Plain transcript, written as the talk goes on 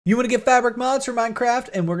You want to get fabric mods for Minecraft,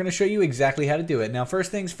 and we're going to show you exactly how to do it. Now, first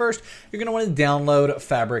things first, you're going to want to download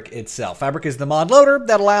Fabric itself. Fabric is the mod loader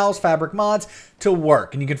that allows fabric mods to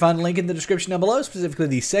work, and you can find a link in the description down below, specifically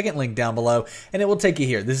the second link down below, and it will take you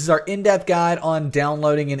here. This is our in-depth guide on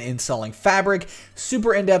downloading and installing Fabric.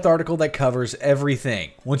 Super in-depth article that covers everything.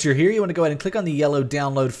 Once you're here, you want to go ahead and click on the yellow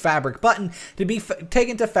Download Fabric button to be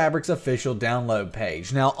taken to Fabric's official download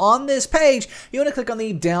page. Now, on this page, you want to click on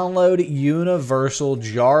the Download Universal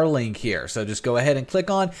Jar link here. So just go ahead and click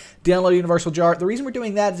on Download Universal Jar. The reason we're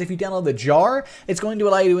doing that is if you download the jar, it's going to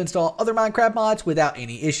allow you to install other Minecraft mods without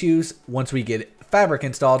any issues. Once we get Fabric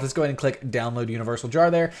installed, just go ahead and click Download Universal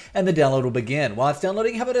Jar there, and the download will begin. While it's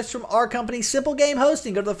downloading, have it is from our company,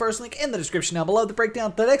 SimpleGameHosting. Go to the first link in the description down below, the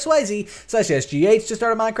breakdown.xyz/SGH to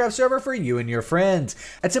start a Minecraft server for you and your friends.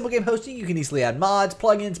 At SimpleGameHosting, you can easily add mods,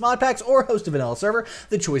 plugins, mod packs, or host a vanilla server.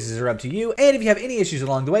 The choices are up to you, and if you have any issues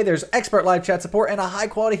along the way, there's expert live chat support and a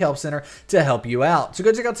high-quality help center to help you out. So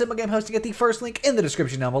go check out SimpleGameHosting at the first link in the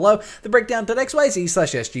description down below, the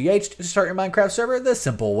breakdown.xyz/SGH to start your Minecraft server the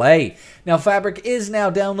simple way. Now, Fabric is now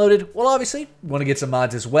downloaded. Well, obviously, you want to get some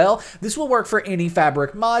mods as well. This will work for any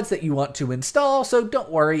Fabric mods that you want to install, so don't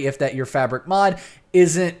worry if your Fabric mod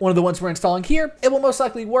isn't one of the ones we're installing here. It will most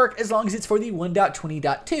likely work as long as it's for the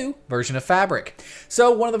 1.20.2 version of Fabric. So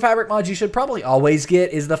one of the Fabric mods you should probably always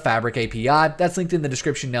get is the Fabric API. That's linked in the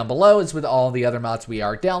description down below. It's with all the other mods we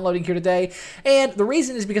are downloading here today. And the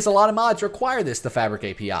reason is because a lot of mods require the Fabric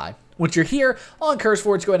API. Once you're here on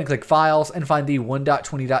CurseForge, go ahead and click Files and find the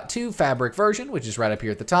 1.20.2 Fabric version, which is right up here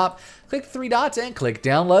at the top. Click the three dots and click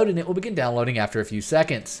Download, and it will begin downloading after a few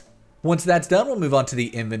seconds. Once that's done, we'll move on to the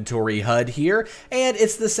inventory HUD here, and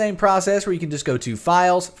it's the same process where you can just go to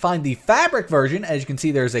Files, find the Fabric version. As you can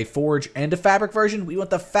see, there's a Forge and a Fabric version. We want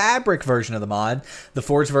the Fabric version of the mod. The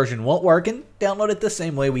Forge version won't work, and download it the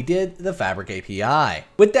same way we did the Fabric API.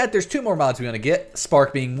 With that, there's two more mods we want to get,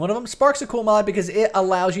 Spark being one of them. Spark's a cool mod because it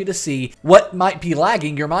allows you to see what might be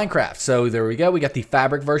lagging your Minecraft. So there we go. We got the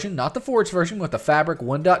Fabric version, not the Forge version, with the Fabric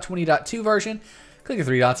 1.20.2 version. Click the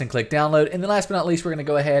three dots and click download. And then last but not least, we're going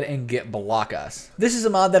to go ahead and get Block Us. This is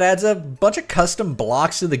a mod that adds a bunch of custom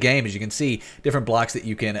blocks to the game. As you can see, different blocks that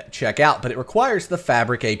you can check out, but it requires the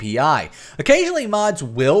Fabric API. Occasionally, mods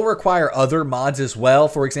will require other mods as well.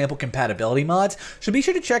 For example, compatibility mods. So be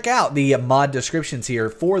sure to check out the mod descriptions here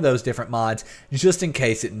for those different mods, just in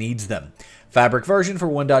case it needs them. Fabric version for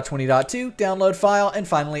 1.20.2, download file, and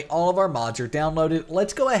finally all of our mods are downloaded.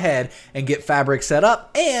 Let's go ahead and get Fabric set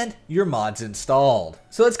up and your mods installed.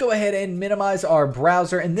 So let's go ahead and minimize our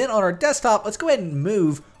browser, and then on our desktop, let's go ahead and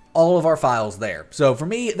move all of our files there. So for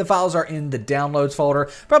me, the files are in the downloads folder,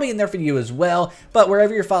 probably in there for you as well, but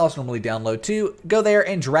wherever your files normally download to, go there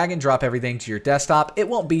and drag and drop everything to your desktop. It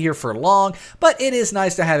won't be here for long, but it is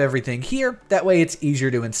nice to have everything here. That way it's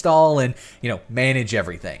easier to install and, manage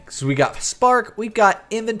everything. So we got Spark, we've got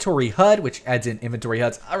Inventory HUD, which adds in inventory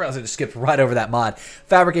HUDs. I realized I just skipped right over that mod.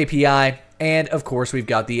 Fabric API, and of course, we've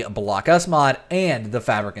got the Block Us mod and the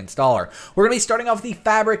Fabric installer. We're going to be starting off with the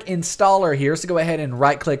Fabric installer here. So go ahead and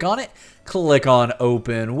right click on it. Click on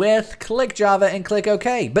Open With, click Java, and click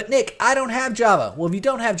OK. But Nick, I don't have Java. Well, if you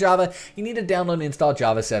don't have Java, you need to download and install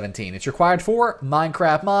Java 17. It's required for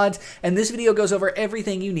Minecraft mods, and this video goes over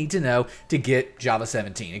everything you need to know to get Java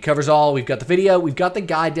 17. It covers all. We've got the video, we've got the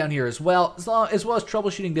guide down here as well as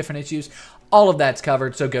troubleshooting different issues. All of that's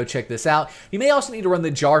covered, so go check this out. You may also need to run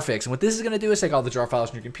the jar fix, and what this is going to do is take all the jar files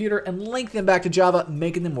on your computer and link them back to Java,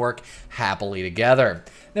 making them work happily together.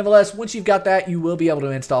 Nevertheless, once you've got that, you will be able to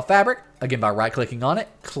install Fabric, again by right-clicking on it,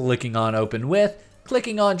 clicking on Open With,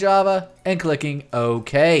 clicking on Java, and clicking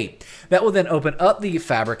OK. That will then open up the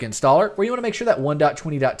Fabric installer, where you want to make sure that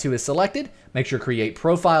 1.20.2 is selected, make sure Create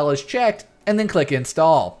Profile is checked, and then click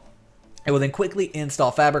Install. It will then quickly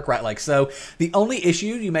install Fabric right like so. The only issue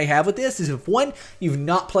you may have with this is if, one, you've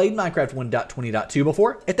not played Minecraft 1.20.2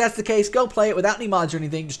 before. If that's the case, go play it without any mods or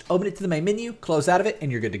anything. Just open it to the main menu, close out of it,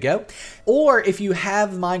 and you're good to go. Or if you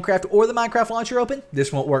have Minecraft or the Minecraft launcher open,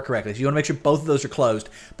 this won't work correctly. So you want to make sure both of those are closed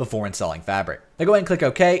before installing Fabric. Now go ahead and click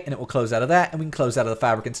OK, and it will close out of that, and we can close out of the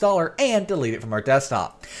Fabric installer and delete it from our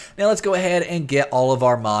desktop. Now let's go ahead and get all of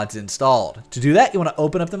our mods installed. To do that, you want to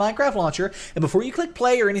open up the Minecraft launcher, and before you click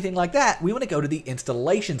play or anything like that, we want to go to the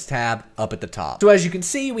Installations tab up at the top. So as you can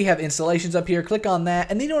see, we have installations up here. Click on that,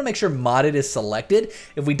 and then you want to make sure modded is selected.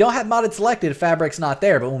 If we don't have modded selected, Fabric's not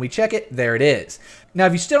there, but when we check it, there it is. Now,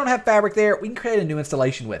 if you still don't have Fabric there, we can create a new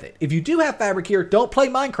installation with it. If you do have Fabric here, don't play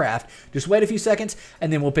Minecraft. Just wait a few seconds,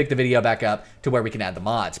 and then we'll pick the video back up to where we can add the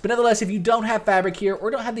mods. But nevertheless, if you don't have Fabric here or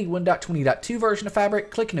don't have the 1.20.2 version of Fabric,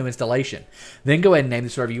 click New Installation. Then go ahead and name the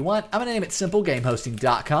server you want. I'm going to name it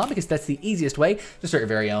SimpleGameHosting.com because that's the easiest way to start your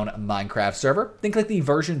very own Minecraft server. Then click the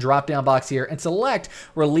version drop-down box here and select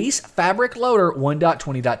Release Fabric Loader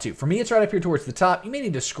 1.20.2. For me, it's right up here towards the top. You may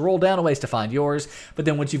need to scroll down a ways to find yours, but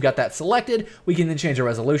then once you've got that selected, we can then change the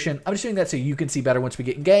resolution. I'm just doing that so you can see better once we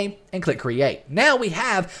get in game, and click create. Now we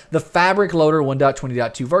have the Fabric Loader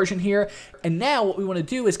 1.20.2 version here, and now what we want to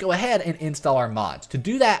do is go ahead and install our mods. To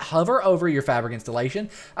do that, hover over your Fabric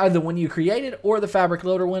installation, either the one you created or the Fabric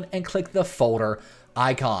Loader one, and click the folder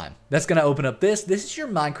icon. That's going to open up this. This is your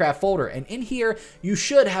Minecraft folder, and in here you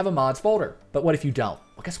should have a mods folder. But what if you don't?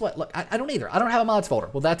 Well, guess what? Look, I don't either. I don't have a mods folder.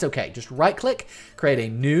 Well, that's okay. Just right click, create a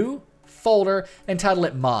new folder, and title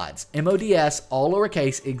it mods. M-O-D-S, all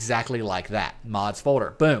lowercase, exactly like that. Mods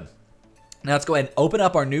folder. Boom. Now let's go ahead and open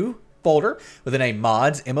up our new folder with the name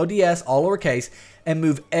mods, M-O-D-S, all lowercase, and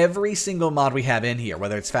move every single mod we have in here,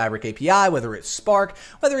 whether it's Fabric API, whether it's Spark,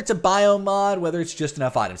 whether it's a biome mod, whether it's just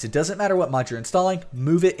enough items. It doesn't matter what mod you're installing,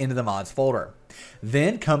 move it into the mods folder.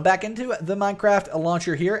 Then come back into the Minecraft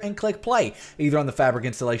launcher here and click play, either on the Fabric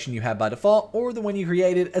installation you have by default or the one you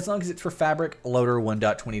created. As long as it's for Fabric Loader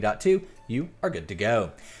 1.20.2, you are good to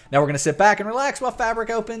go. Now we're going to sit back and relax while Fabric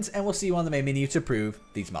opens, and we'll see you on the main menu to prove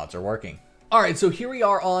these mods are working. Alright, so here we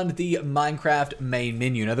are on the Minecraft main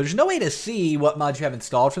menu. Now, there's no way to see what mods you have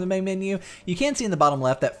installed from the main menu. You can see in the bottom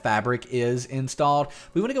left that Fabric is installed.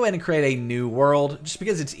 We want to go ahead and create a new world, just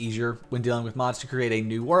because it's easier when dealing with mods to create a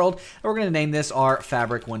new world. And we're going to name this our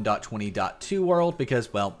Fabric 1.20.2 world,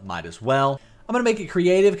 because, well, might as well. I'm going to make it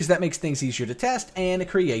creative, because that makes things easier to test, and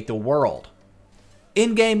create the world.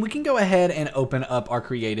 In game, we can go ahead and open up our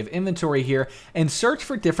creative inventory here and search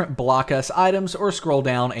for different block us items, or scroll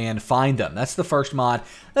down and find them. That's the first mod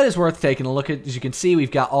that is worth taking a look at. As you can see, we've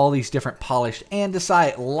got all these different polished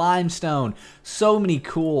andesite, limestone, so many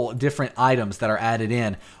cool different items that are added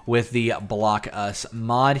in with the block us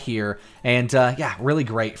mod here. And yeah, really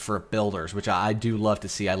great for builders, which I do love to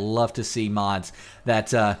see. I love to see mods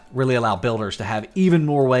that really allow builders to have even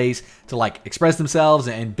more ways to like express themselves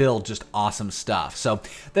and build just awesome stuff. So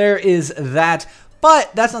there is that.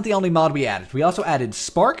 But that's not the only mod we added. We also added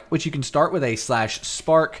Spark, which you can start with a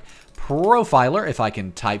 /Spark profiler. If I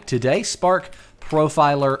can type today, Spark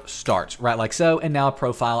profiler starts, right like so, and now a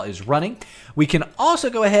profile is running. We can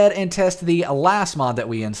also go ahead and test the last mod that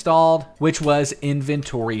we installed, which was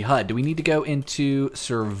Inventory HUD. Do we need to go into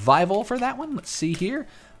survival for that one? Let's see here.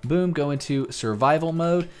 Boom, go into survival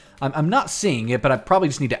mode. I'm not seeing it, but I probably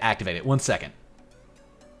just need to activate it. 1 second.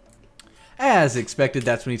 As expected,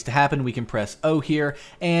 that's what needs to happen. We can press O here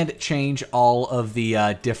and change all of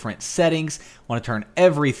the different settings. Want to turn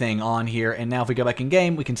everything on here, and now if we go back in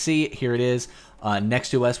game, we can see here it is. Next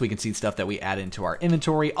to us, we can see stuff that we add into our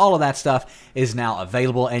inventory. All of that stuff is now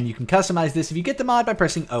available, and you can customize this if you get the mod by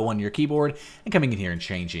pressing O on your keyboard and coming in here and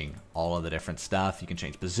changing all of the different stuff. You can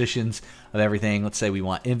change positions of everything. Let's say we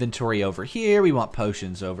want inventory over here, we want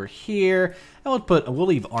potions over here, and we'll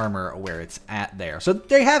leave armor where it's at there. So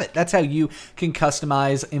there you have it. That's how you can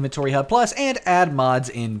customize Inventory HUD Plus and add mods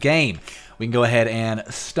in game. We can go ahead and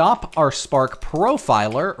stop our Spark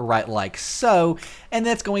profiler right like so, and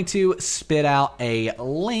that's going to spit out a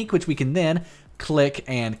link, which we can then click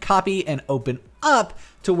and copy and open up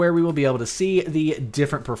to where we will be able to see the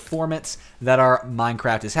different performance that our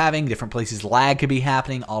Minecraft is having, different places lag could be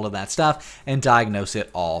happening, all of that stuff, and diagnose it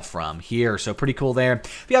all from here. So pretty cool there.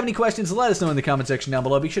 If you have any questions, let us know in the comment section down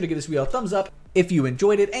below. Be sure to give this video a thumbs up if you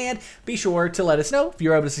enjoyed it, and be sure to let us know if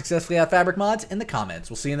you're able to successfully add Fabric mods in the comments.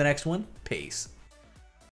 We'll see you in the next one. Peace.